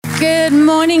Good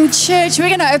morning, church. We're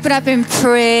going to open up in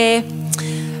prayer.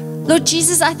 Lord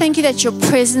Jesus, I thank you that your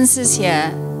presence is here.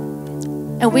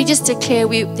 And we just declare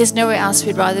there's nowhere else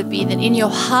we'd rather be than in your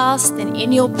house, than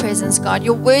in your presence, God.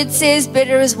 Your word says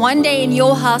better is one day in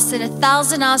your house than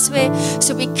 1,000 elsewhere.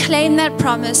 So we claim that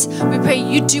promise. We pray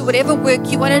you do whatever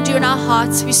work you want to do in our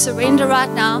hearts. We surrender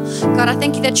right now. God, I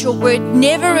thank you that your word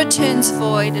never returns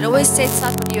void. It always sets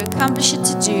up what you accomplish it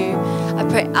to do. I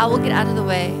pray I will get out of the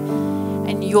way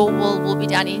and your will be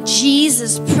done in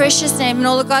Jesus' precious name. And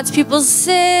all of God's people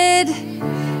said,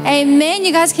 amen.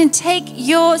 You guys can take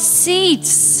your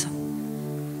seats.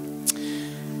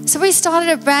 So we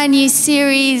started a brand new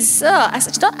series.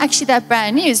 It's not actually that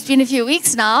brand new. It's been a few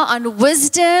weeks now on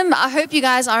wisdom. I hope you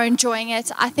guys are enjoying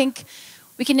it. I think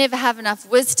we can never have enough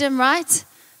wisdom, right? It's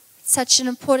such an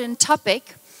important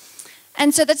topic.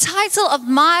 And so the title of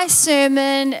my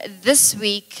sermon this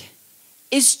week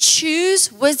is Choose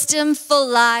Wisdom for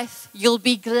Life. You'll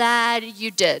be glad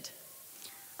you did.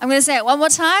 I'm going to say it one more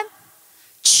time.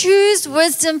 Choose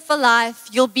wisdom for life.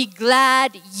 You'll be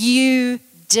glad you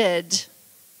did.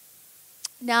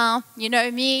 Now, you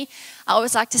know me. I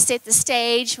always like to set the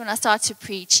stage when I start to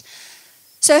preach.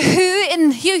 So who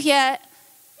here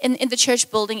in the church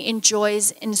building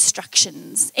enjoys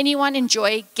instructions? Anyone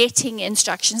enjoy getting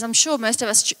instructions? I'm sure most of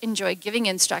us enjoy giving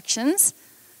instructions.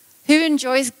 Who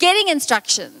enjoys getting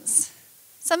instructions?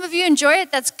 Some of you enjoy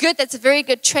it. That's good. That's a very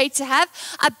good trait to have.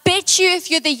 I bet you if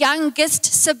you're the youngest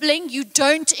sibling, you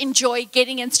don't enjoy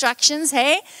getting instructions,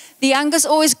 hey? The youngest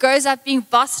always grows up being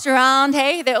bossed around,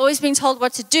 hey? They're always being told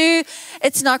what to do.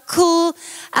 It's not cool.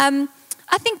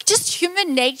 I think just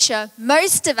human nature,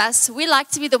 most of us, we like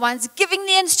to be the ones giving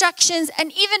the instructions.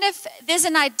 And even if there's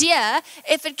an idea,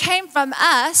 if it came from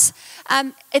us,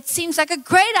 it seems like a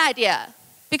great idea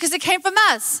because it came from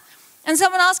us. And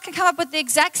someone else can come up with the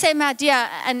exact same idea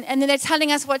and then they're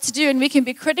telling us what to do and we can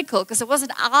be critical because it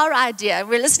wasn't our idea.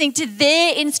 We're listening to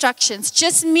their instructions.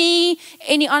 Just me,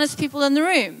 any honest people in the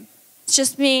room? It's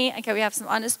just me. Okay, we have some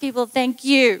honest people. Thank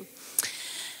you.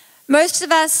 Most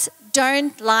of us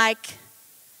don't like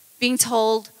being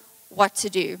told what to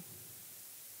do.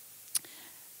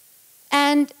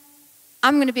 And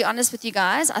I'm going to be honest with you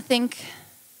guys. I think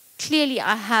clearly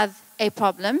I have a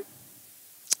problem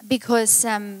because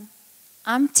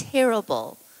I'm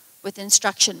terrible with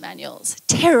instruction manuals.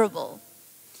 Terrible.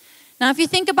 Now, if you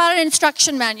think about an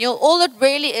instruction manual, all it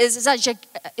really is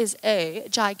a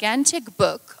gigantic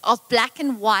book of black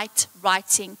and white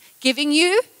writing giving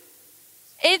you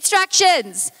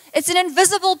instructions. It's an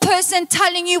invisible person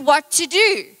telling you what to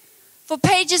do for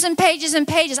pages and pages and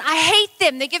pages. I hate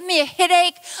them. They give me a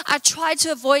headache. I try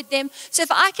to avoid them. So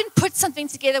if I can put something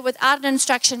together without an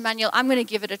instruction manual, I'm going to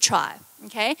give it a try.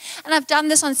 Okay? And I've done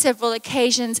this on several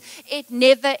occasions. It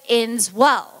never ends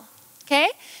well. Okay?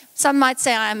 Some might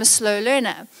say I am a slow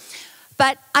learner.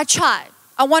 But I try.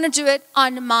 I want to do it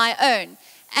on my own.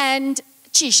 And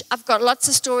I've got lots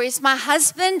of stories. My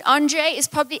husband, Andre, is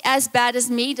probably as bad as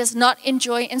me, does not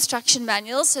enjoy instruction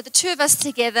manuals. So the two of us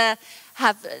together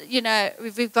have,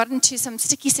 we've got into some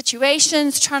sticky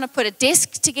situations, trying to put a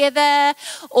desk together.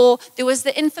 Or there was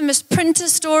the infamous printer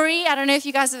story. I don't know if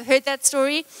you guys have heard that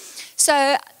story. So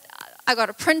I got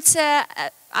a printer.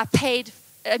 I paid,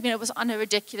 it was on a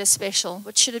ridiculous special,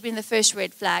 which should have been the first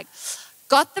red flag.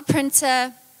 Got the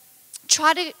printer,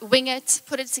 tried to wing it,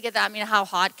 put it together. How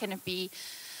hard can it be?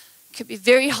 It could be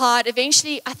very hard.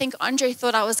 Eventually, I think Andre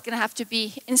thought I was going to have to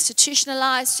be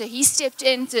institutionalized, so he stepped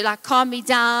in to calm me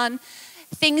down.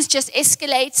 Things just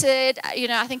escalated.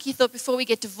 I think he thought before we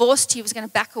get divorced, he was going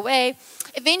to back away.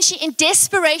 Eventually, in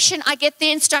desperation, I get the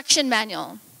instruction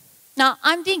manual. Now,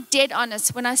 I'm being dead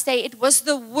honest when I say it was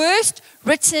the worst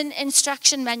written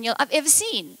instruction manual I've ever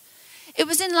seen. It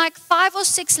was in 5 or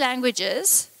 6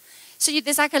 languages. So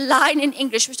there's a line in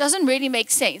English, which doesn't really make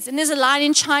sense. And there's a line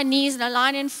in Chinese, and a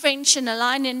line in French, and a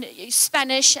line in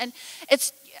Spanish. And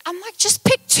I'm like, just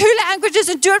pick 2 languages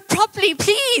and do it properly,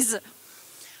 please.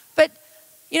 But,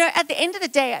 at the end of the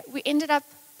day, I ended up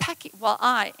packing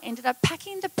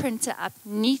the printer up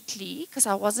neatly because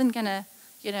I wasn't going to,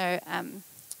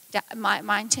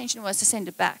 my intention was to send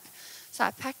it back. So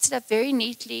I packed it up very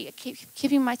neatly,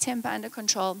 keeping my temper under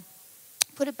control.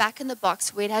 Put it back in the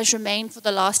box where it has remained for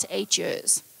the last 8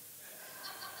 years.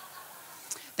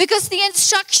 Because the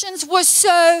instructions were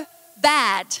so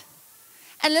bad.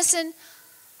 And listen,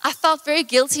 I felt very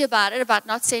guilty about it, about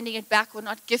not sending it back or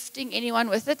not gifting anyone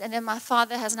with it. And then my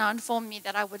father has now informed me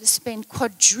that I would have spent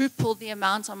quadruple the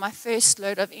amount on my first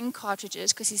load of ink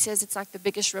cartridges because he says it's like the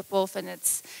biggest ripoff and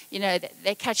it's,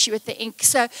 they catch you with the ink.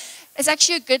 So it's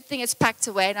actually a good thing it's packed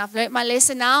away. And I've learned my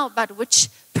lesson now about which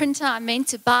printer I'm meant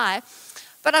to buy.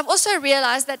 But I've also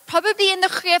realized that probably in the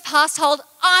Greeff household,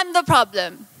 I'm the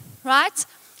problem, right?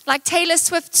 Like Taylor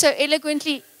Swift so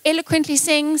eloquently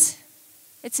sings,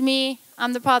 it's me,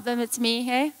 I'm the problem, it's me,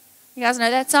 hey? You guys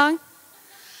know that song?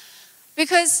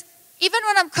 Because even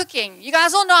when I'm cooking, you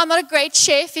guys all know I'm not a great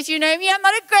chef. If you know me, I'm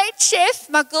not a great chef.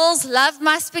 My girls love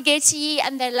my spaghetti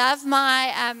and they love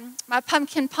my my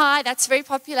pumpkin pie. That's very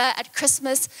popular at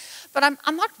Christmas. But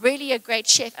I'm not really a great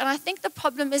chef. And I think the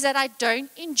problem is that I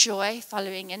don't enjoy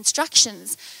following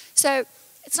instructions. So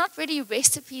it's not really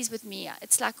recipes with me.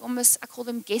 It's like almost, I call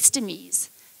them guesstimates,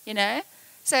 you know?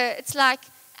 So it's like,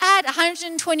 add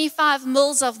 125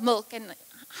 mils of milk, and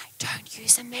I don't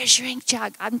use a measuring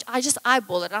jug. I just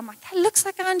eyeball it. I'm like, that looks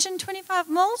like 125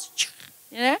 mils,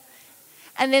 you know?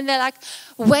 And then they're like,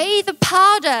 weigh the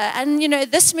powder and,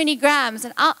 this many grams,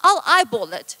 and I'll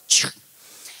eyeball it.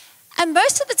 And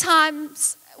most of the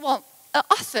times,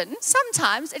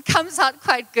 sometimes it comes out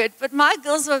quite good, but my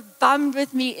girls were bummed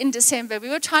with me in December. We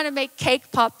were trying to make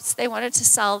cake pops. They wanted to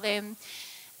sell them,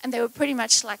 and they were pretty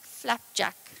much like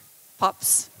flapjack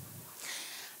pops.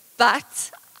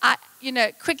 But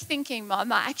quick thinking,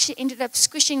 Mom, I actually ended up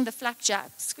squishing the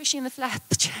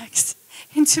flapjacks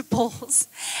into balls,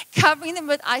 covering them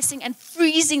with icing and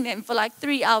freezing them for like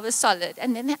 3 hours solid.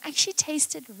 And then they actually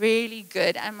tasted really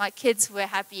good, and my kids were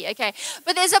happy. Okay,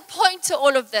 but there's a point to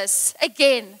all of this.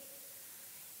 Again,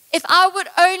 if I would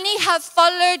only have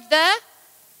followed the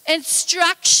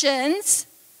instructions,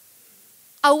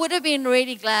 I would have been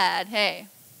really glad. Hey,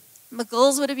 my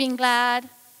girls would have been glad.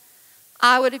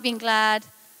 I would have been glad.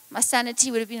 My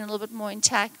sanity would have been a little bit more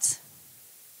intact.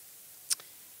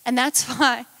 And that's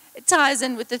why it ties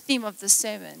in with the theme of the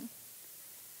sermon.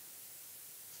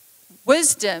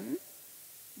 Wisdom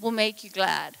will make you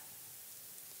glad.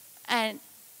 And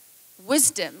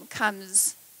wisdom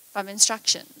comes from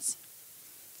instructions.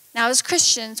 Now, as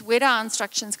Christians, where do our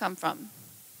instructions come from?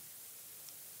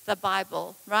 The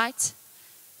Bible, right?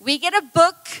 We get a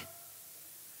book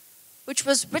which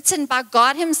was written by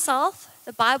God Himself.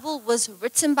 The Bible was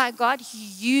written by God. He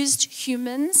used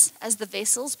humans as the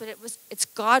vessels, but it's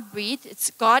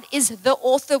God-breathed. God is the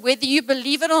author, whether you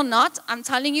believe it or not. I'm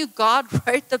telling you, God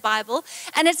wrote the Bible.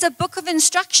 And it's a book of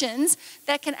instructions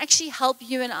that can actually help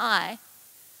you and I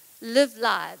live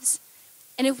lives.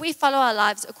 And if we follow our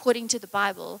lives according to the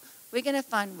Bible, we're going to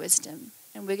find wisdom.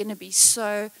 And we're going to be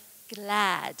so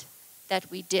glad that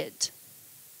we did.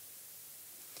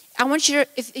 I want you to,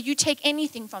 if you take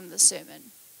anything from this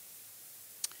sermon,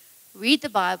 read the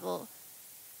Bible,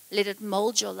 let it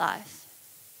mold your life,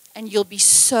 and you'll be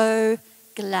so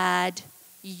glad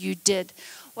you did.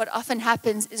 What often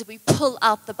happens is we pull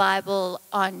out the Bible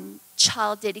on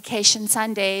child dedication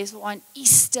Sundays or on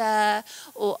Easter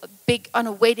or on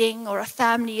a wedding or a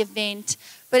family event,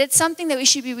 but it's something that we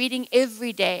should be reading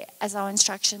every day as our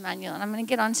instruction manual. And I'm going to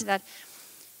get onto that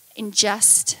in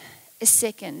just a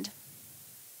second.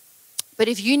 But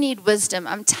if you need wisdom,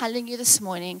 I'm telling you this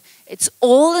morning, it's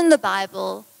all in the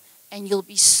Bible, and you'll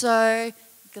be so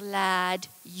glad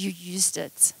you used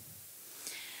it.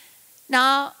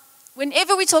 Now,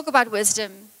 whenever we talk about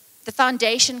wisdom, the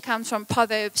foundation comes from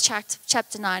Proverbs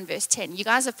chapter 9, verse 10. You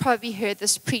guys have probably heard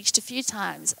this preached a few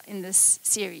times in this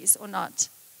series, or not.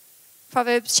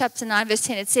 Proverbs chapter 9, verse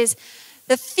 10, it says,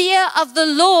 the fear of the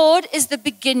Lord is the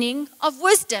beginning of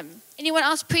wisdom. Anyone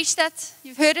else preach that?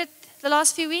 You've heard it the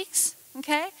last few weeks?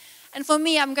 Okay? And for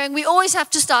me, we always have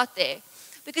to start there.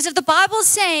 Because if the Bible's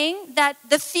saying that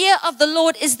the fear of the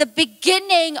Lord is the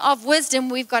beginning of wisdom,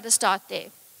 we've got to start there.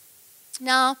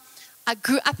 Now, I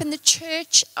grew up in the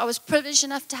church. I was privileged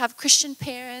enough to have Christian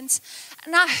parents.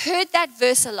 And I heard that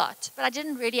verse a lot, but I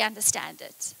didn't really understand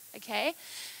it. Okay?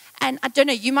 And I don't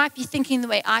know, you might be thinking the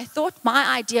way I thought. My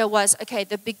idea was, okay,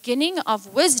 the beginning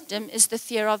of wisdom is the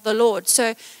fear of the Lord.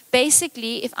 So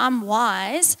basically, if I'm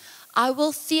wise, I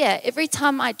will fear every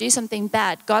time I do something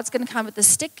bad. God's going to come with a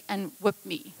stick and whip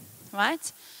me,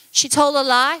 right? She told a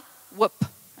lie, whip,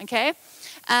 okay?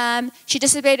 She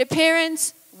disobeyed her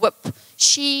parents, whip.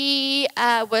 She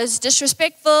was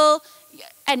disrespectful,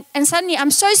 and suddenly I'm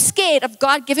so scared of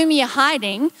God giving me a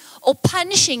hiding or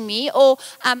punishing me, or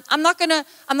I'm not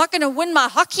gonna win my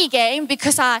hockey game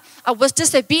because I was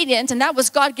disobedient, and that was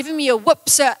God giving me a whip.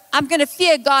 So I'm going to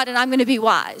fear God and I'm going to be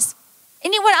wise.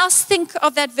 Anyone else think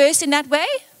of that verse in that way?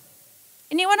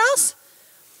 Anyone else?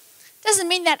 Doesn't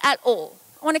mean that at all.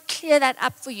 I want to clear that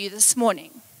up for you this morning.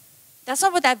 That's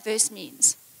not what that verse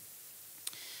means.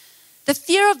 The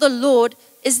fear of the Lord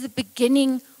is the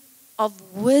beginning of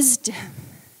wisdom,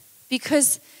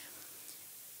 because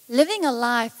living a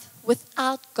life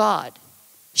without God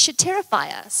should terrify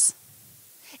us.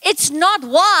 It's not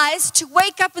wise to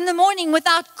wake up in the morning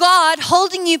without God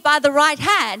holding you by the right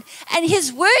hand. And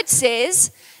his word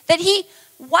says that he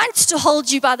wants to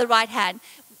hold you by the right hand.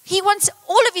 He wants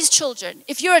all of his children.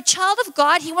 If you're a child of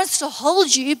God, he wants to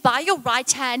hold you by your right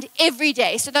hand every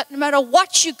day, so that no matter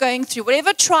what you're going through,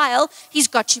 whatever trial, he's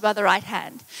got you by the right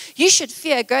hand. You should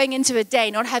fear going into a day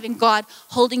not having God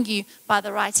holding you by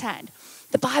the right hand.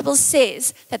 The Bible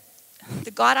says that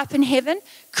the God up in heaven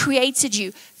created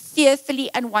you fearfully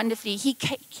and wonderfully. He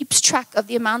keeps track of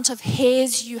the amount of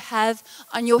hairs you have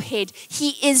on your head.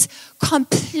 He is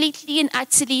completely and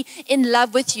utterly in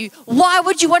love with you. Why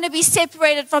would you want to be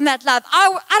separated from that love?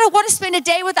 I don't want to spend a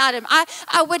day without him.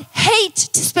 I would hate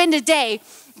to spend a day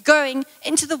going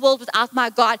into the world without my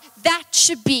God. That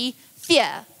should be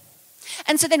fear.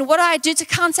 And so then what do I do to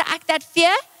counteract that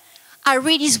fear? I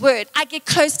read his word. I get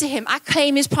close to him. I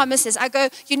claim his promises. I go,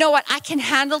 you know what? I can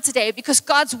handle today because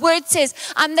God's word says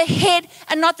I'm the head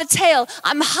and not the tail.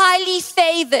 I'm highly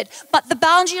favored, but the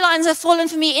boundary lines have fallen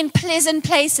for me in pleasant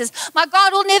places. My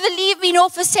God will never leave me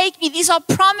nor forsake me. These are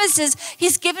promises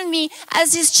he's given me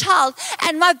as his child.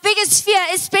 And my biggest fear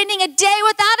is spending a day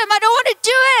without him. I don't want to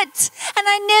do it. And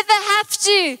I never have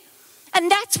to.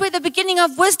 And that's where the beginning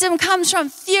of wisdom comes from,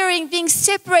 fearing being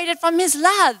separated from his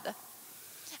love.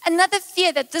 Another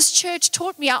fear that this church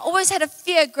taught me, I always had a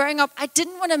fear growing up. I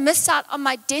didn't want to miss out on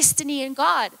my destiny in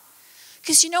God.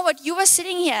 Because you know what? You are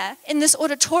sitting here in this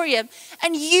auditorium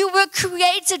and you were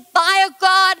created by a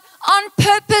God on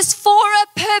purpose, for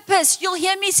a purpose. You'll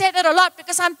hear me say that a lot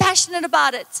because I'm passionate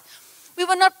about it. We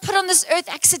were not put on this earth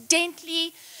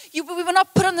accidentally. We were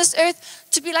not put on this earth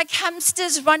to be like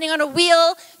hamsters running on a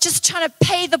wheel, just trying to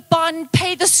pay the bond,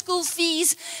 pay the school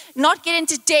fees, not get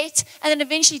into debt, and then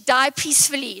eventually die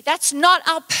peacefully. That's not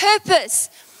our purpose.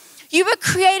 You were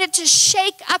created to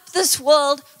shake up this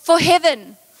world for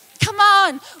heaven. Come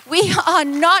on. We are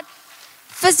not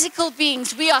physical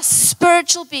beings. We are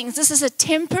spiritual beings. This is a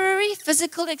temporary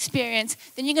physical experience.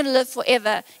 Then you're going to live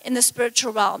forever in the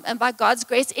spiritual realm and by God's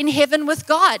grace in heaven with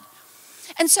God.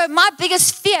 And so my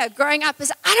biggest fear growing up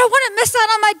is I don't want to miss out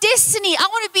on my destiny. I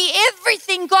want to be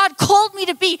everything God called me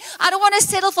to be. I don't want to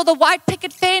settle for the white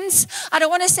picket fence. I don't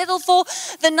want to settle for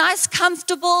the nice,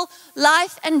 comfortable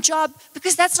life and job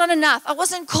because that's not enough. I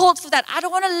wasn't called for that. I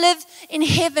don't want to live in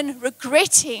heaven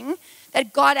regretting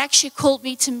that God actually called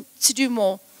me to do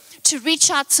more, to reach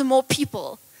out to more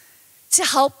people, to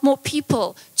help more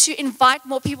people, to invite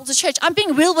more people to church. I'm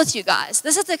being real with you guys.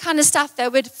 This is the kind of stuff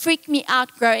that would freak me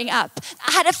out growing up.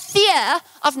 I had a fear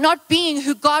of not being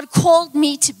who God called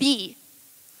me to be.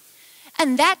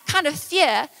 And that kind of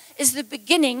fear is the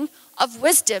beginning of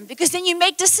wisdom because then you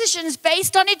make decisions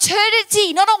based on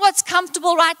eternity, not on what's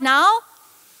comfortable right now.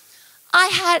 I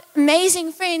had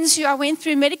amazing friends who I went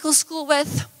through medical school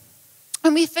with.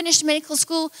 When we finished medical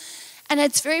school, and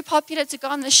it's very popular to go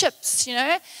on the ships, you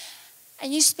know.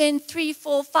 And you spend 3,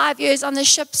 4, 5 years on the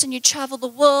ships and you travel the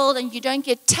world and you don't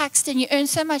get taxed and you earn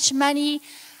so much money.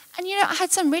 And you know, I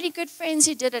had some really good friends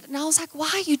who did it. And I was like, why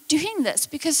are you doing this?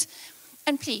 Because,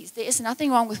 and please, there is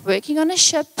nothing wrong with working on a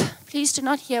ship. Please do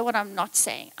not hear what I'm not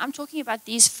saying. I'm talking about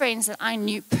these friends that I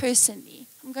knew personally.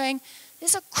 I'm going,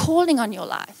 there's a calling on your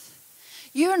life.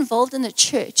 You're involved in the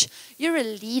church. You're a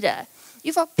leader.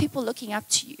 You've got people looking up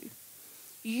to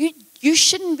you. You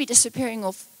shouldn't be disappearing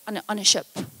off on a ship.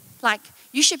 Like,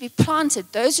 you should be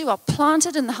planted. Those who are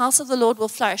planted in the house of the Lord will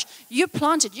flourish. You're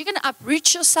planted. You're going to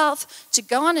uproot yourself to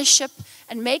go on a ship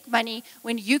and make money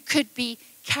when you could be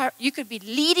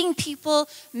leading people,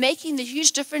 making the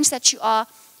huge difference that you are.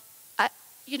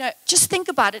 You know, just think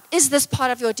about it. Is this part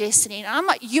of your destiny? And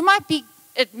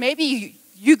maybe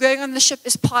you going on the ship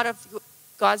is part of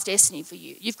God's destiny for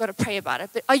you. You've got to pray about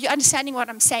it. But are you understanding what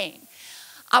I'm saying?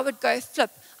 I would go, Flip,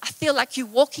 I feel like you're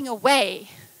walking away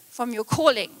from your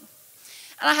calling.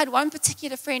 And I had one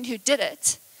particular friend who did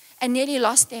it and nearly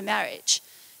lost their marriage.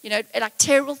 You know, like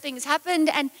terrible things happened.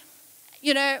 And,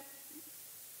 you know,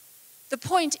 the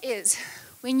point is,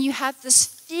 when you have this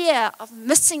fear of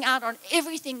missing out on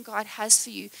everything God has for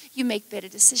you, you make better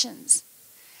decisions.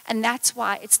 And that's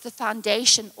why it's the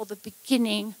foundation or the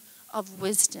beginning of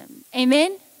wisdom.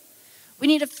 Amen? We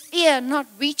need to fear not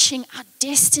reaching our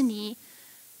destiny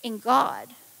in God.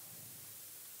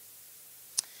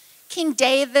 King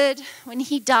David, when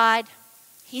he died,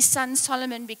 his son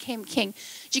Solomon became king.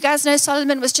 Do you guys know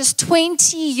Solomon was just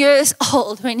 20 years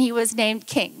old when he was named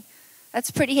king?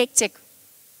 That's pretty hectic.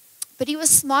 But he was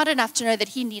smart enough to know that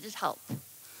he needed help.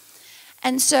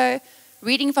 And so,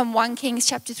 reading from 1 Kings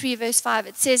chapter 3, verse 5,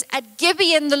 it says, At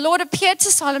Gibeon, the Lord appeared to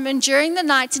Solomon during the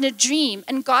night in a dream.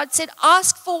 And God said,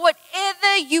 Ask for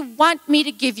whatever you want me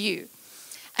to give you.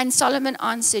 And Solomon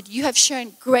answered, "You have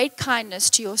shown great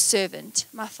kindness to your servant,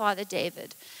 my father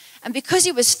David. And because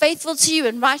he was faithful to you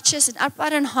and righteous and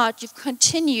upright in heart, you've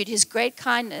continued his great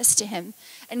kindness to him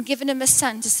and given him a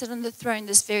son to sit on the throne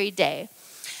this very day.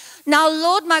 Now,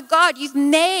 Lord my God, you've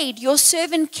made your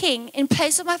servant king in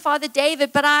place of my father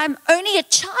David, but I'm only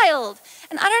a child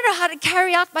and I don't know how to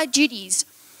carry out my duties.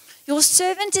 Your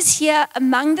servant is here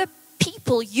among the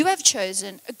people you have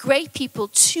chosen, a great people,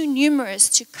 too numerous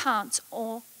to count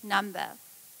or number.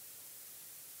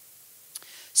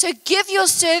 So give your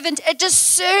servant a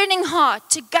discerning heart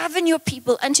to govern your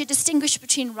people and to distinguish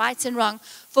between right and wrong.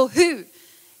 For who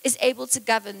is able to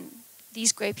govern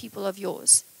these great people of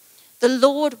yours?" The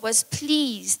Lord was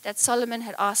pleased that Solomon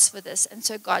had asked for this. And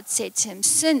so God said to him,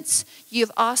 "Since you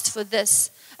have asked for this,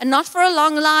 and not for a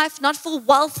long life, not for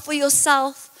wealth for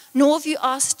yourself, nor have you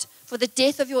asked for the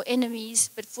death of your enemies,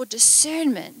 but for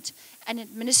discernment and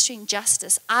administering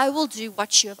justice, I will do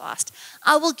what you have asked.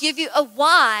 I will give you a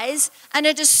wise and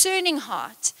a discerning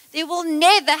heart. There will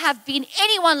never have been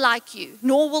anyone like you,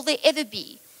 nor will there ever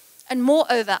be. And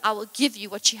moreover, I will give you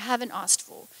what you haven't asked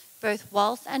for, both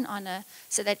wealth and honor,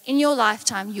 so that in your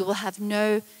lifetime you will have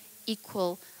no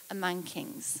equal among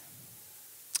kings."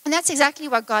 And that's exactly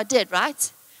what God did,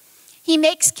 right? He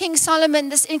makes King Solomon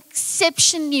this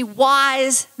exceptionally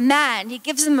wise man. He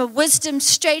gives him a wisdom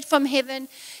straight from heaven.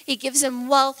 He gives him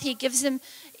wealth. He gives him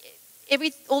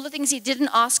all the things he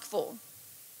didn't ask for.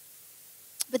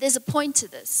 But there's a point to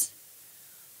this.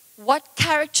 What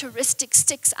characteristic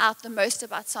sticks out the most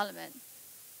about Solomon?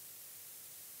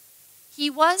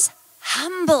 He was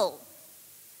humble.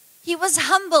 He was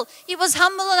humble. He was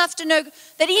humble enough to know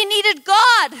that he needed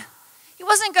God. He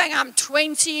wasn't going, "I'm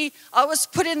 20, I was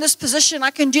put in this position,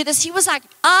 I can do this." He was like,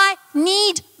 "I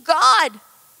need God."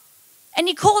 And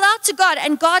he called out to God,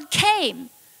 and God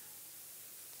came.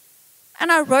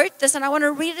 And I wrote this, and I want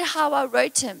to read it how I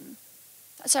wrote him.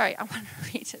 Sorry, I want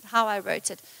to read it how I wrote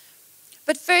it.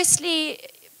 But firstly,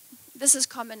 this is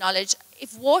common knowledge.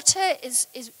 If water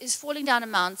is falling down a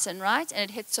mountain, right, and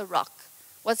it hits a rock,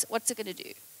 what's it going to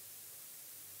do?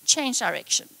 Change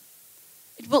direction.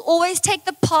 It will always take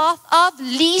the path of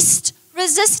least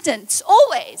resistance,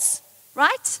 always,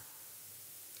 right?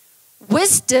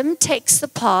 Wisdom takes the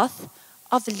path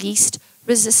of least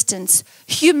resistance.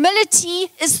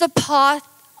 Humility is the path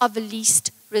of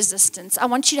least resistance. I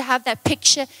want you to have that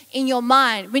picture in your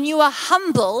mind. When you are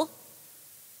humble,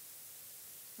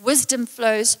 wisdom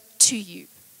flows to you.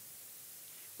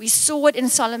 We saw it in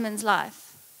Solomon's life.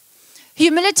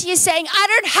 Humility is saying, "I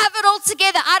don't have it all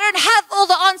together. I don't have all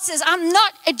the answers. I'm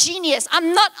not a genius.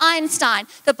 I'm not Einstein."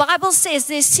 The Bible says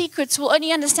there's secrets we'll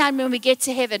only understand when we get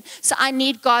to heaven. So I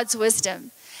need God's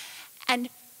wisdom. And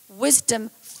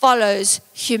wisdom follows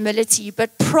humility,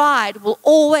 but pride will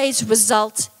always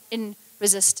result in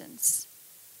resistance.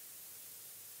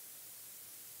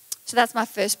 So that's my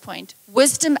first point.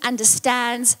 Wisdom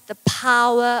understands the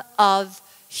power of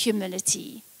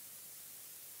humility.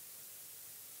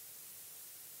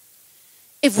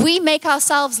 If we make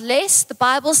ourselves less, the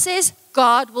Bible says,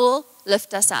 God will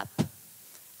lift us up.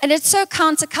 And it's so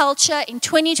counterculture in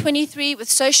 2023 with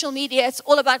social media. It's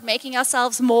all about making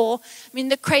ourselves more. I mean,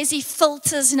 the crazy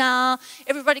filters now.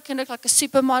 Everybody can look like a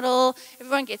supermodel.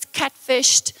 Everyone gets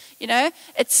catfished. You know,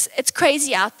 it's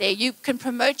crazy out there. You can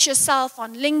promote yourself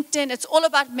on LinkedIn. It's all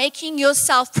about making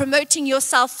yourself, promoting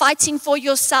yourself, fighting for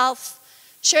yourself,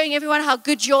 showing everyone how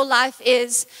good your life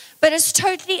is. But it's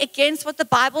totally against what the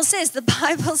Bible says. The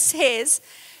Bible says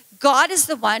God is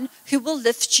the one who will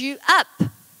lift you up.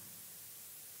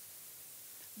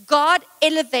 God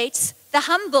elevates the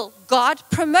humble. God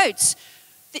promotes.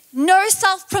 No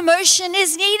self-promotion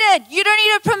is needed. You don't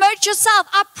need to promote yourself.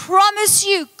 I promise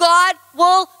you, God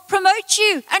will promote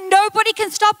you, and nobody can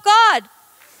stop God.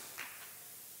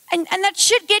 And that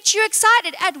should get you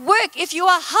excited at work. If you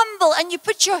are humble and you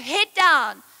put your head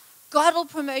down, God will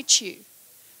promote you.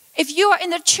 If you are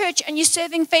in the church and you're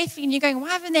serving faithfully and you're going, "Why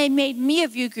haven't they made me a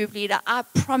view group leader?" I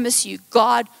promise you,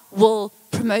 God will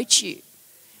promote you.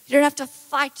 You don't have to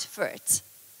fight for it.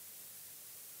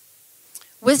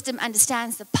 Wisdom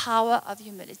understands the power of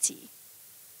humility.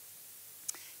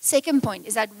 Second point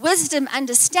is that wisdom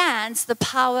understands the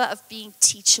power of being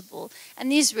teachable. And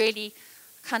these really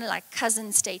kind of like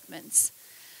cousin statements.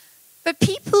 But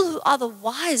people who are the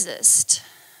wisest,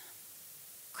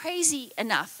 crazy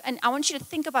enough, and I want you to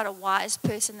think about a wise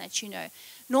person that you know.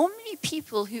 Normally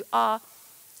people who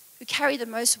carry the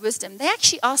most wisdom, they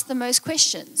actually ask the most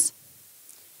questions.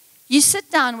 You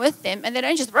sit down with them and they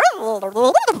don't just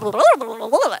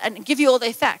and give you all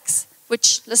their facts.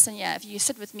 Which, listen, yeah, if you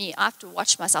sit with me, I have to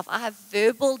watch myself. I have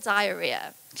verbal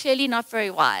diarrhea. Clearly not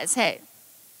very wise, hey.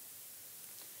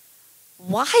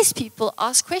 wise people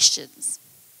ask questions.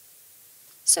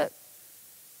 So,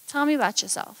 tell me about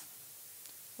yourself.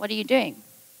 What are you doing?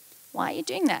 Why are you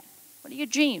doing that? What are your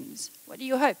dreams? What are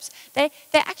your hopes?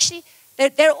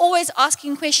 They're always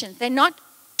asking questions. They're not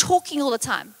talking all the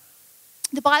time.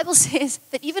 The Bible says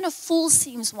that even a fool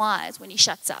seems wise when he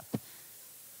shuts up.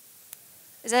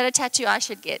 Is that a tattoo I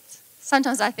should get?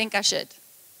 Sometimes I think I should.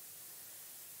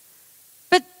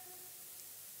 But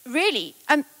really,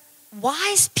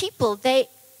 wise people, they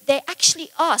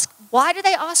actually ask. Why do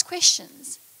they ask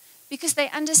questions? Because they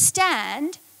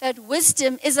understand that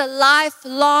wisdom is a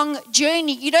lifelong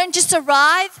journey. You don't just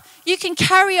arrive. You can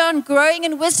carry on growing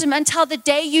in wisdom until the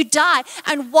day you die.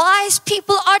 And wise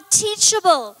people are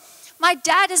teachable. My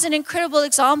dad is an incredible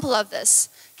example of this.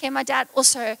 Okay, my dad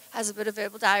also has a bit of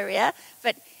verbal diarrhea.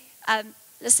 But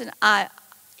listen,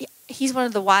 he's one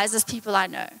of the wisest people I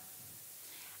know.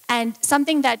 And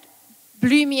something that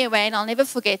blew me away, and I'll never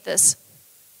forget this.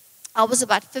 I was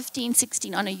about 15,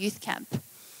 16 on a youth camp.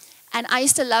 And I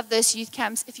used to love those youth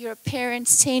camps. If you're a parent,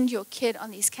 send your kid on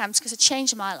these camps because it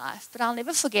changed my life. But I'll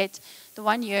never forget the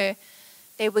one year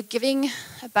they were giving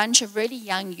a bunch of really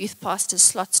young youth pastors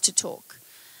slots to talk.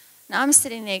 Now I'm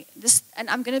sitting there, and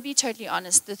I'm going to be totally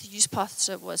honest, the youth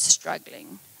pastor was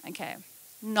struggling, okay?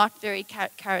 Not very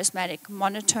charismatic,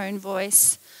 monotone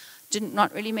voice,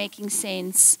 not really making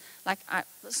sense. Like I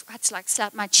had to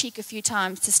slap my cheek a few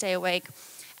times to stay awake.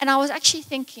 And I was actually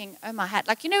thinking, oh my hat,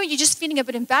 you're just feeling a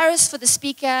bit embarrassed for the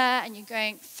speaker and you're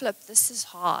going, flip, this is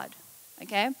hard,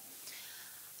 okay?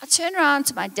 I turn around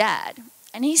to my dad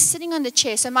and he's sitting on the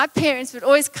chair. So my parents would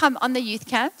always come on the youth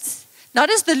camps, not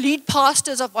as the lead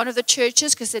pastors of one of the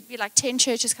churches, because there'd be 10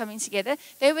 churches coming together.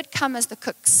 They would come as the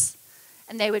cooks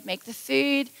and they would make the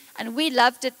food. And we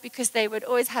loved it because they would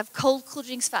always have cool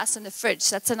drinks fast in the fridge.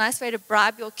 So that's a nice way to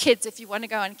bribe your kids if you want to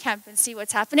go on camp and see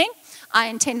what's happening. I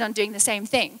intend on doing the same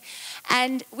thing.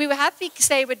 And we were happy because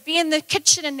they would be in the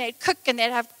kitchen and they'd cook and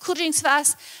they'd have cool drinks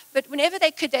fast. But whenever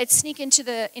they could, they'd sneak into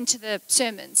the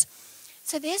sermons.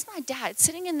 So there's my dad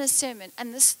sitting in this sermon,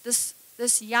 and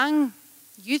this young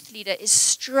youth leader is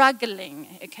struggling,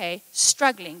 okay?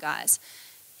 Struggling, guys.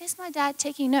 There's my dad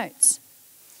taking notes.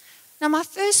 Now, my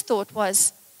first thought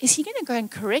was, is he going to go and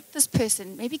correct this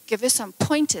person? Maybe give her some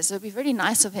pointers. It would be really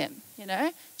nice of him,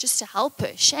 just to help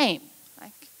her. Shame.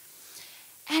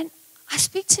 And I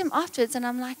speak to him afterwards, and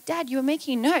I'm like, Dad, you were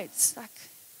making notes.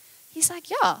 He's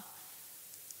like, yeah.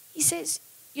 He says,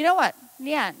 you know what,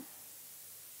 Leanne,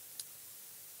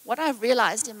 what I've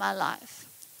realized in my life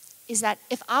is that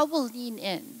if I will lean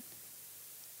in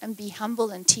and be humble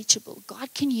and teachable,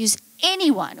 God can use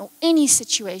anyone or any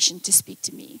situation to speak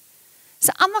to me.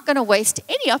 So I'm not going to waste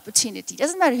any opportunity.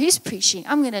 Doesn't matter who's preaching.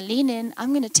 I'm going to lean in, I'm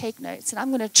going to take notes, and I'm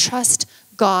going to trust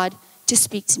God to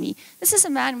speak to me. This is a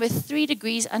man with 3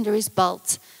 degrees under his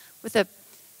belt, with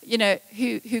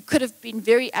who could have been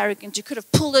very arrogant, who could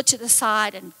have pulled her to the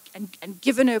side and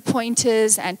given her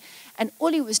pointers, and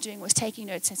all he was doing was taking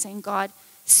notes and saying, God,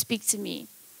 speak to me.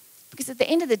 Because at the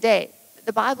end of the day,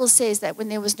 the Bible says that when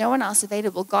there was no one else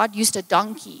available, God used a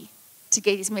donkey to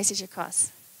get his message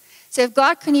across. So if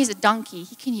God can use a donkey,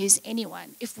 he can use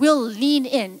anyone. If we'll lean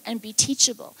in and be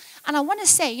teachable. And I want to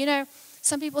say,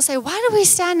 some people say, why do we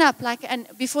stand up and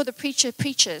before the preacher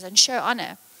preaches and show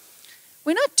honor?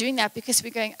 We're not doing that because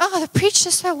we're going, oh, the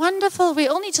preacher's so wonderful. We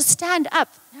all need to stand up.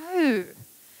 No.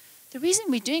 The reason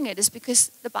we're doing it is because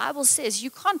the Bible says you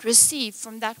can't receive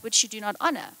from that which you do not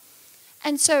honor.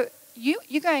 And so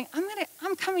you're going,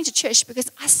 I'm coming to church because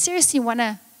I seriously want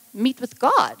to meet with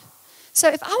God. So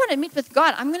if I want to meet with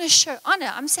God, I'm going to show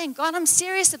honor. I'm saying, God, I'm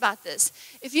serious about this.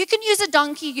 If you can use a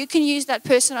donkey, you can use that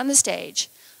person on the stage.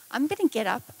 I'm going to get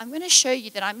up. I'm going to show you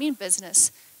that I mean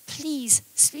business. Please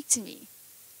speak to me.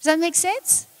 Does that make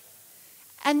sense?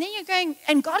 And then you're going,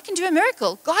 and God can do a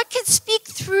miracle. God can speak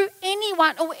through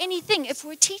anyone or anything if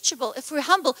we're teachable, if we're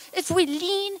humble, if we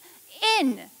lean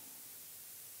in.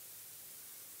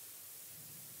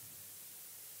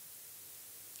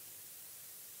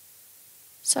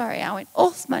 Sorry, I went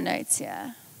off my notes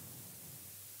here.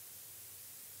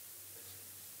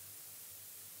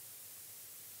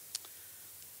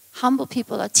 Humble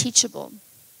people are teachable.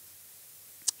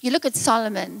 You look at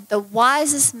Solomon, the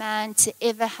wisest man to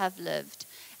ever have lived.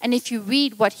 And if you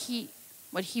read what he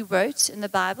wrote in the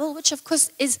Bible, which of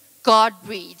course is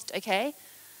God-breathed, okay?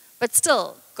 But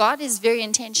still, God is very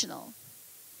intentional.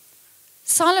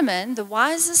 Solomon, the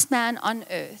wisest man on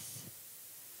earth,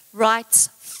 writes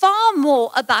far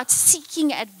more about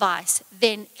seeking advice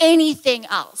than anything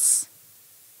else.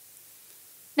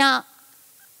 Now,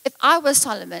 if I was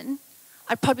Solomon,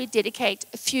 I'd probably dedicate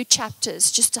a few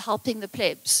chapters just to helping the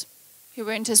plebs who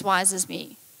weren't as wise as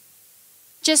me.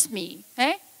 Just me,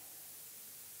 eh?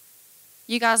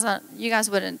 You guys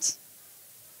wouldn't.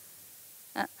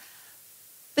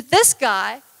 But this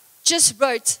guy just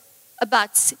wrote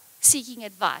about seeking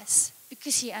advice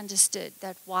because he understood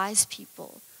that wise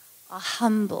people are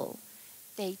humble.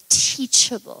 They're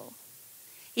teachable.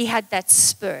 He had that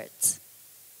spirit.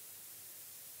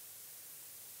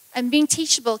 And being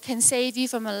teachable can save you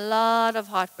from a lot of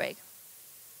heartbreak.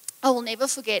 I will never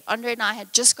forget, Andre and I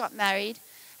had just got married,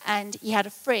 and he had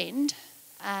a friend,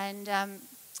 and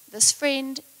this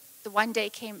friend, the one day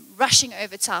came rushing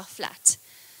over to our flat.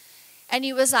 And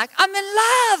he was like, I'm in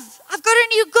love. I've got a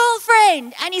new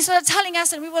girlfriend. And he started telling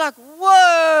us, and we were like,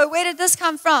 whoa, where did this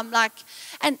come from?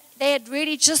 And they had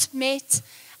really just met,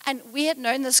 and we had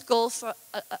known this girl for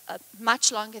much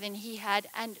longer than he had,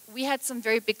 and we had some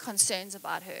very big concerns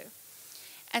about her.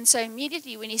 And so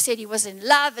immediately when he said he was in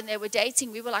love and they were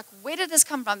dating, we were like, where did this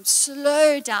come from?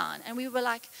 Slow down. And we were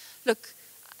like, look,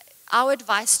 our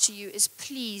advice to you is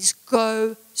please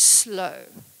go slow.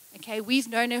 Okay, we've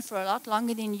known her for a lot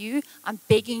longer than you. I'm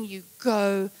begging you,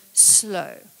 go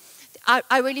slow.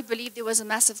 I really believe there was a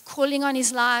massive calling on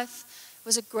his life. He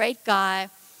was a great guy,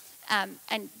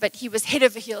 but he was head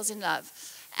over heels in love.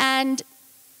 And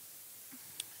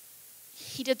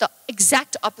he did the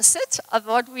exact opposite of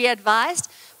what we advised.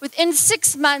 Within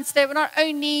 6 months, they were not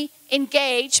only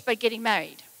engaged, but getting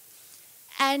married.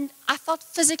 And I felt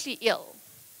physically ill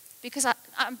because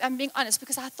I'm being honest,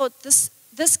 because I thought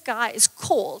this guy is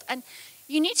called. And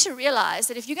you need to realize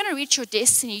that if you're going to reach your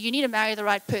destiny, you need to marry the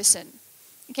right person.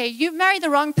 Okay, you marry the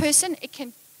wrong person, it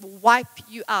can wipe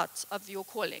you out of your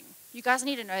calling. You guys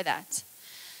need to know that.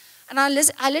 And I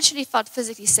literally felt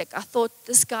physically sick. I thought,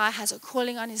 this guy has a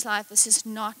calling on his life. This is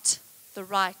not the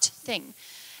right thing.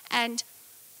 And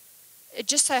it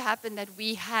just so happened that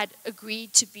we had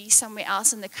agreed to be somewhere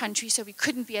else in the country, so we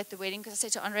couldn't be at the wedding, because I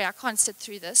said to Andre, I can't sit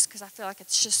through this because I feel like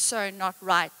it's just so not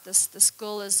right. This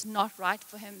girl is not right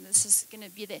for him. This is going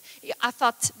to be there. I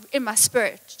felt in my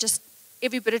spirit, just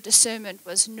every bit of discernment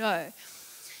was no.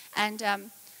 And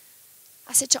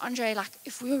I said to Andre, like,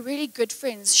 if we were really good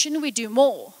friends, shouldn't we do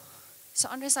more? So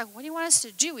Andre's like, what do you want us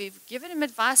to do? We've given him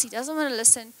advice. He doesn't want to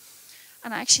listen.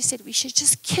 And I actually said, we should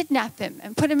just kidnap him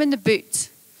and put him in the boot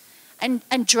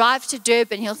and drive to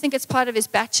Durban. He'll think it's part of his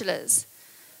bachelor's.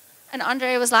 And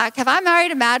Andre was like, have I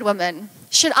married a mad woman?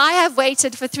 Should I have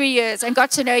waited for 3 years and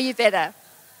got to know you better?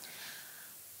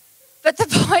 But the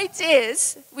point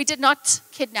is, we did not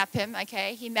kidnap him,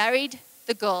 okay? He married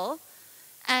the girl.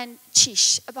 And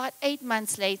about 8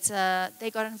 months later, they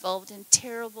got involved in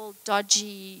terrible,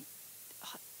 dodgy,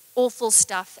 awful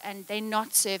stuff, and they're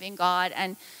not serving God,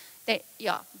 and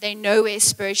they're nowhere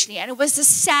spiritually. And it was the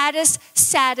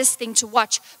saddest thing to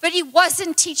watch. But he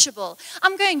wasn't teachable.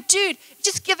 I'm going, dude,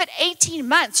 just give it 18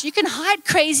 months. You can hide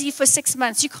crazy for 6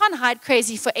 months. You can't hide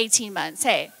crazy for 18 months,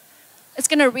 hey? It's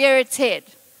going to rear its head.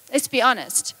 Let's be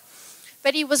honest.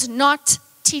 But he was not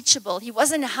teachable. He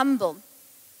wasn't humble.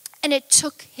 And it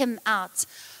took him out.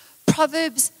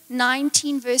 Proverbs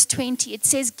 19 verse 20, it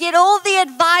says, get all the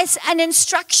advice and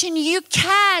instruction you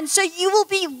can so you will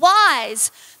be wise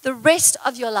the rest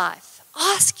of your life.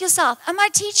 Ask yourself, am I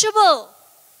teachable?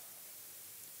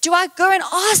 Do I go and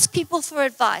ask people for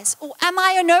advice? Or am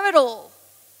I a know-it-all?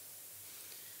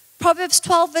 Proverbs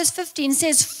 12 verse 15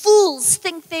 says, fools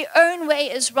think their own way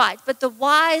is right, but the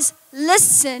wise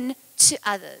listen to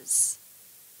others.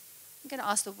 I'm going to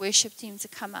ask the worship team to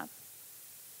come up.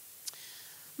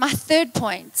 My third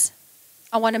point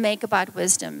I want to make about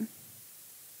wisdom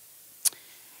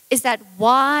is that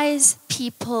wise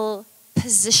people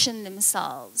position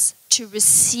themselves to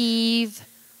receive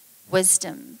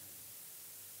wisdom.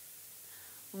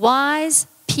 Wise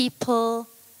people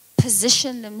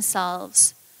position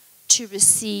themselves to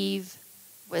receive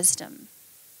wisdom.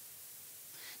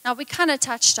 Now, we kind of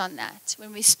touched on that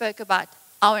when we spoke about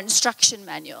our instruction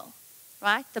manual,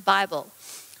 right? The Bible.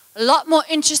 A lot more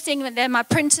interesting than my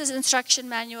printer's instruction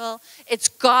manual. It's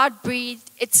God-breathed.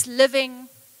 It's living.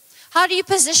 How do you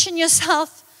position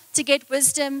yourself to get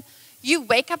wisdom? You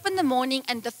wake up in the morning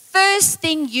and the first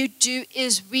thing you do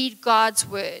is read God's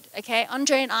word. Okay,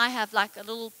 Andre and I have like a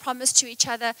little promise to each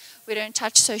other. We don't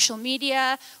touch social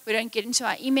media. We don't get into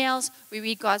our emails. We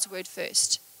read God's word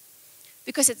first.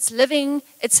 Because it's living,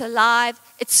 it's alive,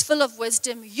 it's full of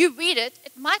wisdom. You read it.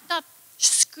 It might not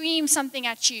scream something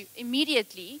at you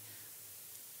immediately,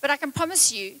 but I can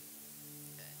promise you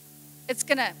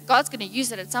God's gonna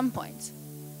use it at some point.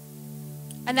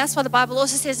 And that's why the Bible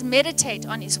also says meditate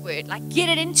on his word, like get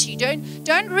it into you.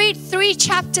 Don't read 3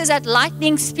 chapters at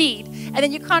lightning speed and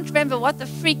then you can't remember what the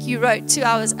freak you wrote 2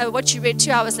 hours, or what you read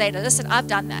 2 hours later. Listen, I've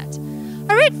done that.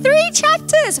 I read 3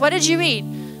 chapters. What did you read?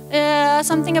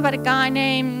 Something about a guy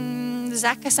named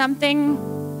Zach or something.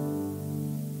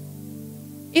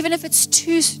 Even if it's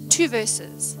two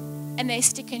verses and they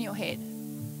stick in your head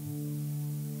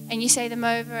and you say them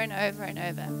over and over and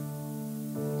over.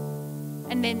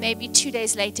 And then maybe 2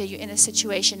 days later, you're in a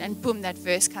situation and boom, that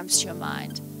verse comes to your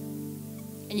mind.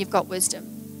 And you've got wisdom.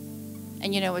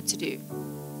 And you know what to do.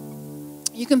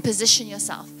 You can position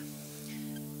yourself.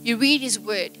 You read His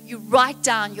Word. You write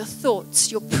down your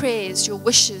thoughts, your prayers, your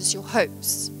wishes, your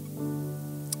hopes.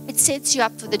 It sets you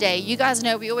up for the day. You guys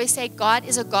know we always say God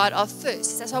is a God of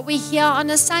firsts. That's why we're here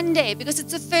on a Sunday, because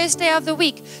it's the first day of the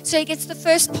week. So He gets the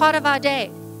first part of our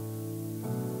day.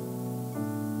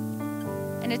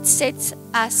 And it sets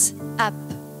us up.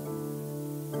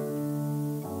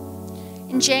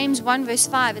 In James 1 verse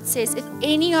 5, it says, if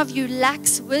any of you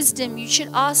lacks wisdom, you should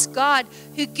ask God,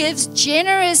 who gives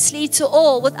generously to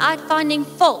all without finding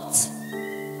fault.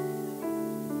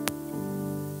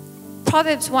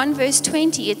 Proverbs 1 verse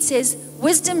 20, it says,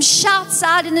 wisdom shouts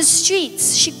out in the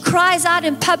streets. She cries out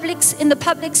in the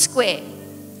public square.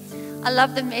 I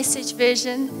love the Message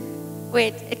version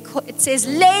where it says,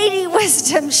 Lady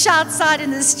Wisdom shouts out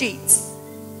in the streets.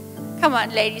 Come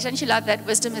on, ladies, don't you love that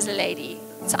wisdom is a lady?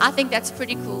 So I think that's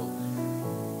pretty cool.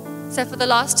 So for the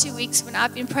last 2 weeks when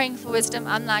I've been praying for wisdom,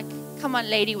 I'm like, come on,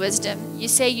 Lady Wisdom. You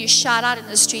say you shout out in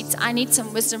the streets. I need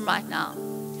some wisdom right now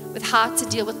with how to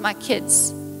deal with my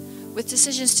kids, with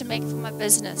decisions to make for my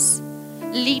business.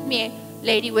 Lead me,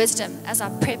 Lady Wisdom, as I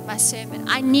prep my sermon.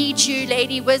 I need you,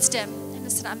 Lady Wisdom. And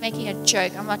listen, I'm making a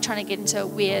joke. I'm not trying to get into a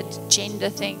weird gender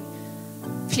thing.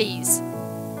 Please.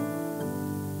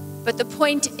 But the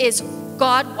point is,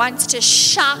 God wants to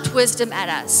shout wisdom at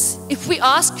us. If we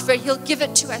ask for it, He'll give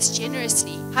it to us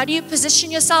generously. How do you position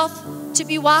yourself to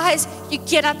be wise? You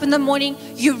get up in the morning,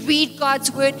 you read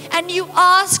God's word, and you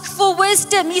ask for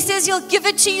wisdom. He says He'll give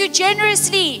it to you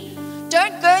generously.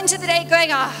 Don't go into the day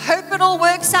going, I hope it all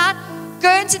works out.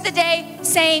 Go into the day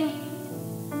saying,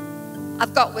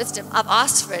 I've got wisdom. I've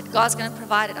asked for it. God's going to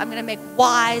provide it. I'm going to make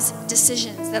wise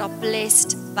decisions that are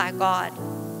blessed by God.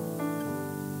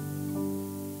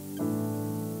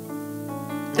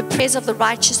 The prayers of the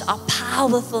righteous are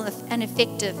powerful and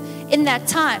effective. In that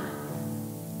time,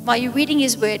 while you're reading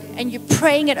His word and you're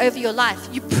praying it over your life,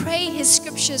 you pray His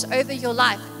scriptures over your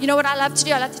life. You know what I love to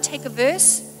do? I love to take a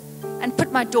verse and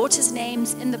put my daughter's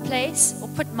names in the place, or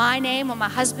put my name or my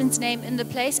husband's name in the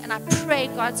place, and I pray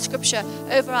God's scripture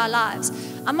over our lives.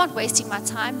 I'm not wasting my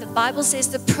time. The Bible says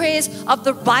the prayers of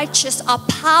the righteous are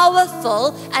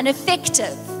powerful and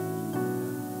effective.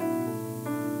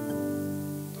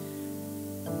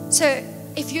 So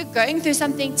if you're going through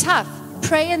something tough,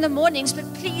 pray in the mornings, but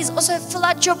please also fill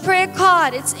out your prayer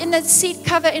card. It's in the seat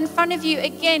cover in front of you.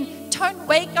 Again, don't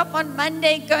wake up on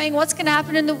Monday going, what's going to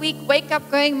happen in the week? Wake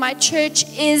up going, my church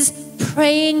is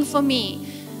praying for me.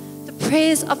 The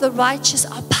prayers of the righteous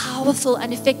are powerful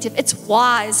and effective. It's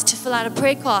wise to fill out a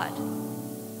prayer card.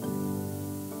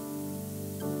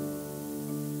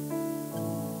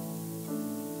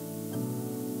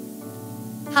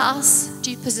 How else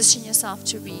do you position yourself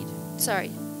to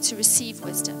receive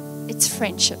wisdom? It's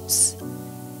friendships.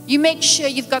 You make sure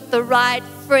you've got the right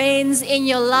friends in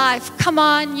your life. Come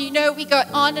on, you know we go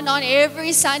on and on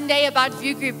every Sunday about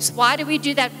view groups. Why do we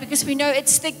do that? Because we know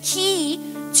it's the key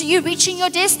to you reaching your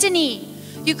destiny.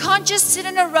 You can't just sit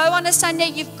in a row on a Sunday.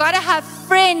 You've got to have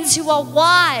friends who are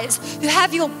wise, who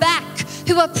have your back,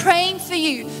 who are praying for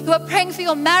you, who are praying for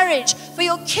your marriage, for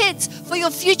your kids, for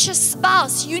your future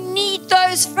spouse. You need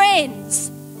those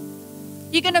friends.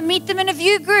 You're going to meet them in a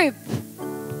view group.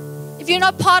 If you're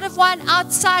not part of one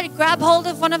outside, grab hold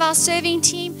of one of our serving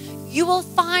team. You will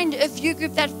find a view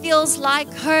group that feels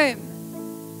like home.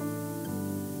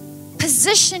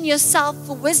 Position yourself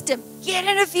for wisdom. Get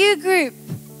in a view group.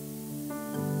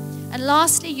 And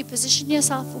lastly, you position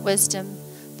yourself for wisdom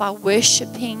by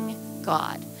worshiping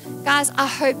God. Guys, I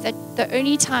hope that the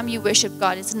only time you worship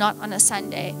God is not on a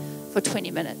Sunday for 20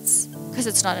 minutes, because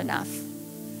it's not enough.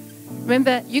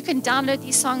 Remember, you can download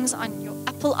these songs on your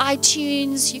Apple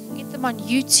iTunes. You can get them on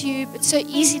YouTube. It's so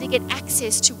easy to get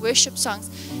access to worship songs.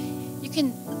 You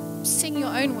can sing your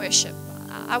own worship.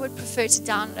 I would prefer to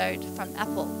download from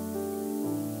Apple.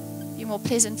 Be more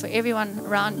pleasant for everyone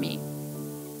around me.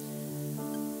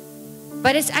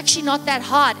 But it's actually not that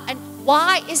hard. And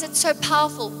why is it so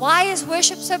powerful? Why is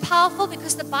worship so powerful?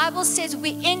 Because the Bible says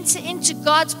we enter into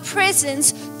God's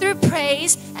presence through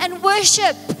praise and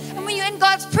worship. And when you're in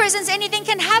God's presence, anything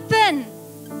can happen.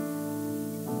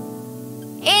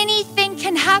 Anything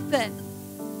can happen.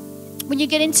 When you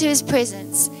get into His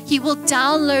presence, He will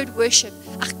download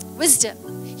wisdom.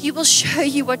 He will show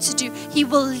you what to do. He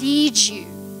will lead you.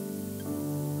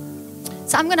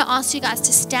 So I'm going to ask you guys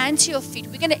to stand to your feet.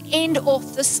 We're going to end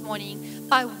off this morning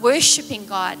by worshiping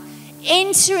God,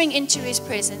 entering into His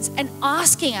presence and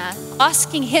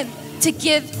asking Him to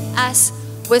give us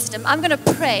wisdom. I'm going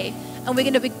to pray and we're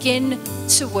going to begin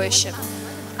to worship.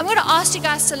 I'm going to ask you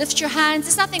guys to lift your hands.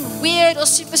 It's nothing weird or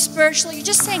super spiritual. You're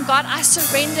just saying, God, I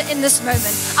surrender in this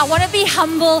moment. I want to be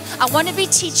humble. I want to be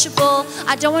teachable.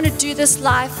 I don't want to do this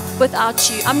life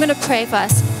without you. I'm going to pray for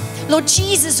us. Lord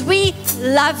Jesus, we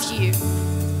love you.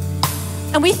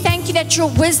 And we thank you that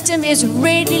your wisdom is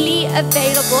readily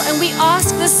available. And we ask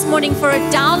this morning for a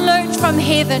download from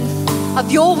heaven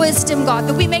of your wisdom, God,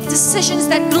 that we make decisions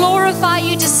that glorify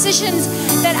you, decisions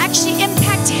that actually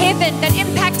impact heaven, that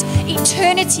impact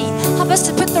eternity. Help us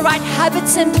to put the right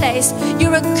habits in place.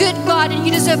 You're a good God and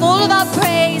you deserve all of our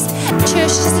praise.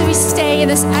 Church, just as we stay in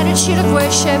this attitude of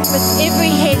worship with every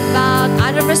head bowed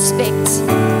out of respect.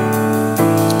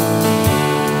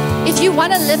 If you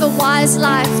want to live a wise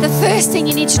life, the first thing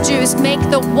you need to do is make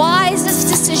the wisest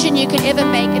decision you can ever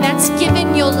make, and that's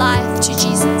giving your life to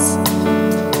Jesus.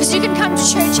 Because you can come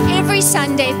to church every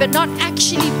Sunday but not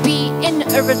actually be in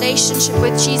a relationship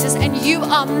with Jesus, and you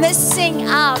are missing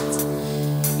out.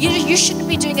 You shouldn't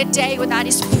be doing a day without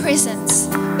His presence,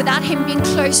 without Him being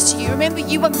close to you. Remember,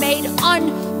 you were made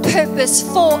on purpose,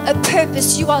 for a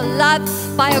purpose. You are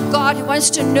loved by a God who wants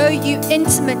to know you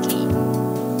intimately.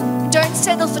 Don't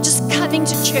settle for just coming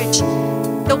to church.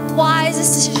 The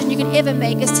wisest decision you can ever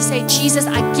make is to say, Jesus,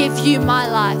 I give you my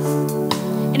life.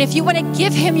 And if you want to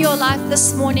give Him your life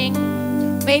this morning,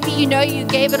 maybe you know you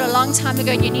gave it a long time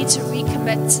ago and you need to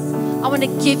recommit. I want to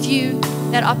give you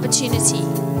that opportunity.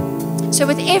 So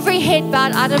with every head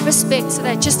bowed out of respect so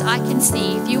that just I can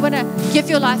see, if you want to give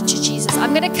your life to Jesus,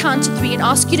 I'm going to count to 3 and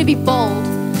ask you to be bold.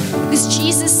 Because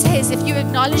Jesus says, if you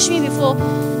acknowledge me before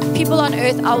people on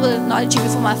earth, I will acknowledge you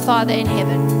before my Father in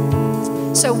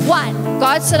heaven. So 1,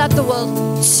 God so loved the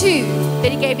world. 2,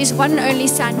 that He gave His one and only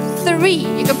Son. 3,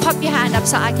 you can pop your hand up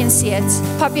so I can see it.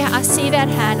 Pop your hand. I see that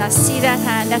hand. I see that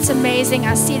hand. That's amazing.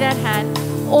 I see that hand.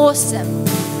 Awesome.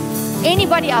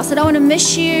 Anybody else? I don't want to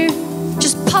miss you.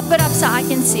 Just pop it up so I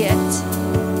can see it.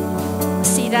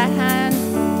 See that hand?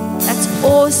 That's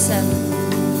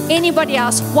awesome. Anybody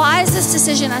else? Why is this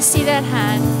decision? I see that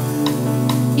hand.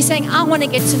 You're saying, I want to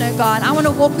get to know God. I want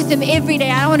to walk with Him every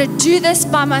day. I don't want to do this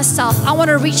by myself. I want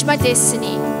to reach my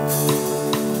destiny.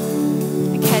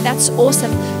 Okay, that's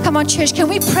awesome. Come on, church. Can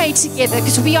we pray together?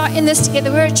 Because we are in this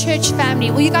together. We're a church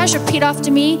family. Will you guys repeat after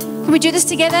me? Can we do this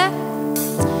together?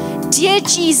 Dear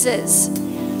Jesus,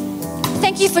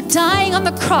 thank you for dying on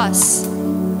the cross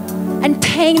and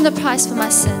paying the price for my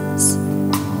sins.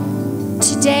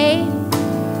 Today,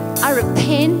 I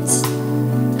repent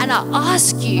and I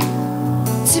ask you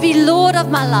to be Lord of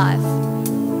my life.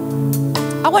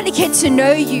 I want to get to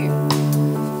know you.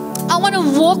 I want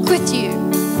to walk with you.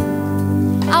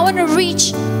 I want to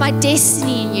reach my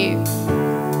destiny in you.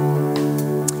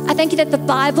 I thank you that the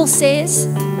Bible says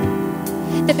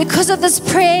that because of this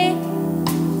prayer,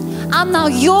 I'm now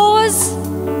yours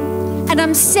and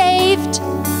I'm saved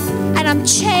and I'm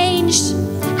changed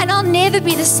and I'll never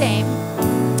be the same.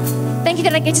 Thank you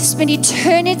that I get to spend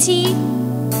eternity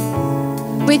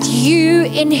with you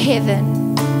in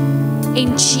heaven.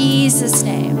 In Jesus'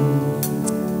 name.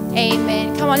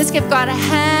 Amen. Come on, let's give God a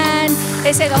hand.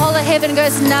 They say the whole of heaven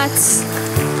goes nuts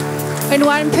when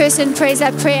one person prays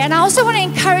that prayer. And I also want to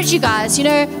encourage you guys, you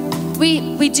know,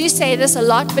 we do say this a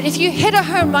lot, but if you hit a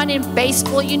home run in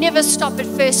baseball, you never stop at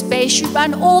first base. You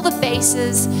run all the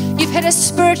bases. You've hit a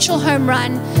spiritual home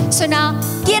run. So now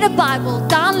get a Bible,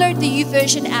 download the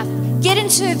YouVersion app, get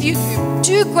into a view group,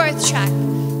 do growth track,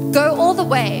 go all the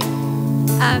way,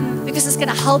 because it's going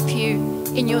to help you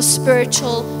in your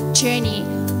spiritual journey.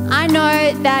 I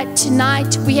know that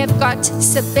tonight we have got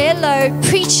Sabelo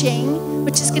preaching,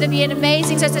 which is going to be an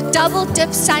amazing, so it's a double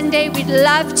dip Sunday. We'd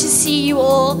love to see you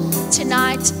all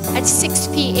tonight at 6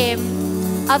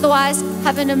 p.m. Otherwise,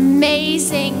 have an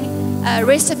amazing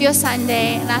rest of your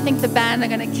Sunday, and I think the band are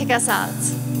going to kick us out.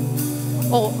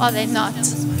 Or are they not?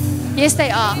 Yes, they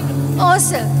are.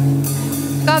 Awesome.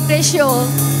 God bless you all.